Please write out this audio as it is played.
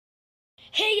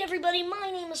Hey everybody, my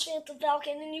name is Phantom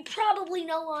Falcon, and you probably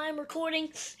know why I'm recording.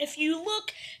 If you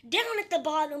look down at the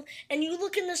bottom and you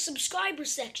look in the subscriber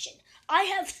section, I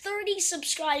have 30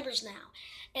 subscribers now,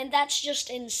 and that's just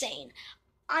insane.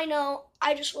 I know,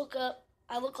 I just woke up,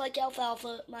 I look like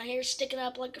alfalfa, my hair's sticking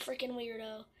up like a freaking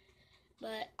weirdo,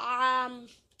 but I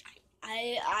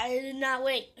did not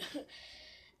wait.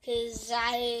 Because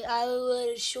I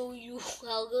want to show you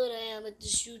how good I am at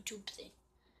this YouTube thing.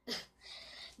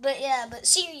 But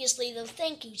seriously though,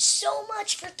 thank you so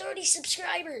much for 30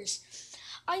 subscribers.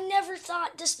 I never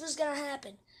thought this was gonna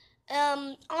happen.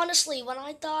 Honestly, when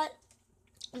I thought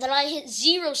that I hit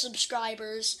 0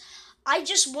 subscribers, I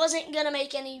just wasn't gonna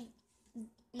make any,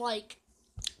 like,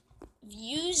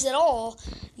 views at all.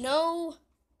 No,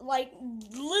 like,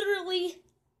 literally,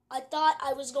 I thought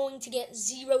I was going to get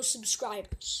 0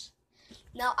 subscribers.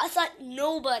 Now, I thought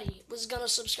nobody was gonna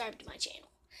subscribe to my channel.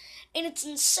 And it's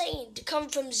insane to come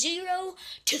from 0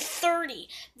 to 30.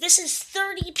 This is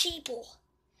 30 people.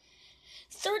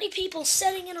 30 people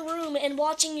sitting in a room and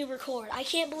watching me record. I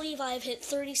can't believe I've hit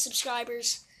 30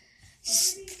 subscribers.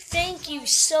 Thank you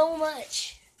so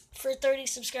much for 30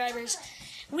 subscribers.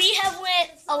 We have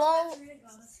went along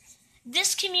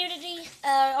this community,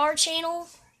 our channel,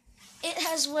 it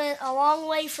has went a long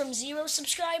way from 0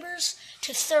 subscribers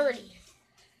to 30.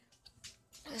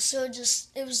 So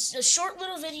it was a short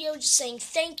little video just saying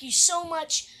thank you so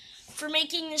much for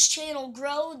making this channel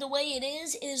grow the way it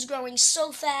is. It is growing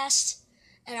so fast,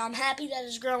 and I'm happy that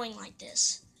it's growing like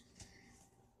this.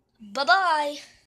 Bye-bye.